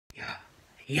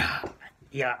Yeah,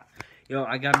 yeah. Yo,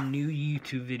 I got a new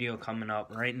YouTube video coming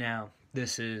up right now.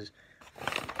 This is...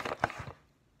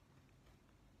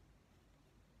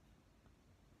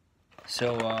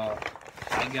 So,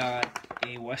 I got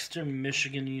a Western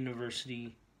Michigan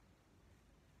University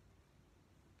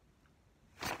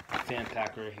fan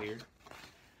pack right here.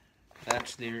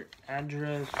 That's their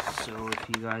address, so if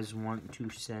you guys want to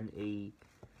send a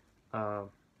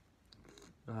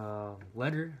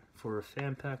letter for a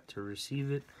fan pack to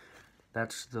receive it,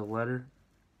 that's the letter.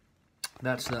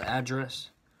 That's the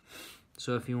address.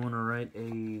 So if you want to write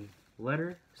a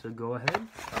letter, so go ahead.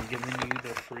 I'm giving you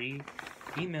the free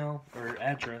email or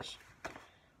address.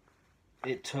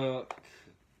 It took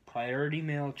priority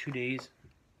mail 2 days.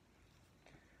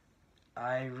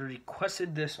 I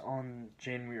requested this on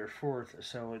January 4th,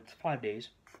 so it's 5 days,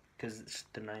 because it's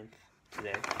the 9th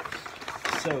today.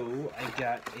 So, I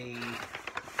got a,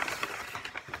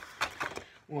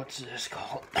 what's this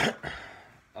called?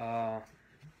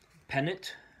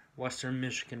 Pennant, Western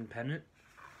Michigan pennant.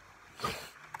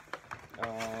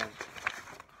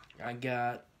 I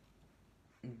got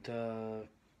the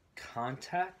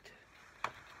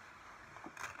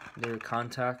their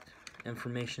contact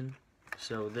information.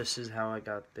 So this is how I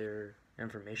got their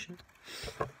information.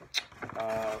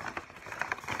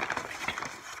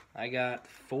 I got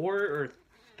 4 or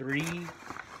 3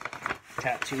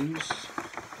 tattoos,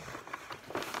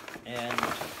 and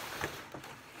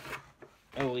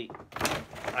oh wait,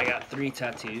 I got 3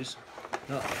 tattoos,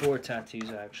 not 4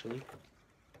 tattoos actually.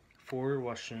 4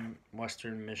 Western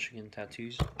Michigan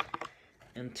tattoos,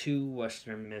 and 2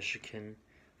 Western Michigan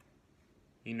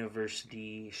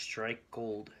University Strike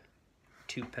Gold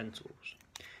 2 pencils.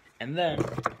 And then,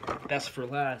 best for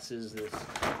last is this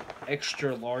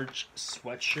extra large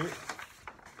sweatshirt,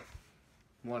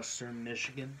 Western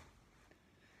Michigan.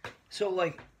 So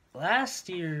like, last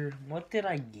year, what did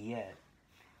I get?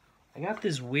 I got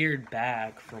this weird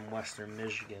bag from Western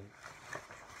Michigan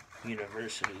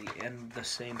University and the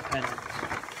same pennant,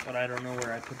 but I don't know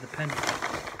where I put the pennant.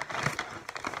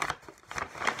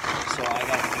 So I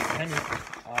got a new pennant.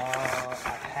 I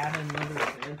had another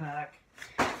fan pack,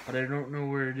 but I don't know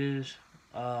where it is.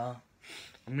 I'm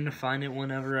gonna find it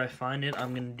whenever I find it.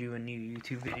 I'm gonna do a new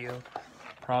YouTube video,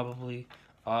 probably.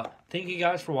 Thank you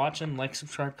guys for watching. Like,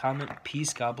 subscribe, comment.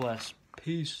 Peace. God bless.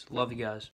 Peace. Love you guys.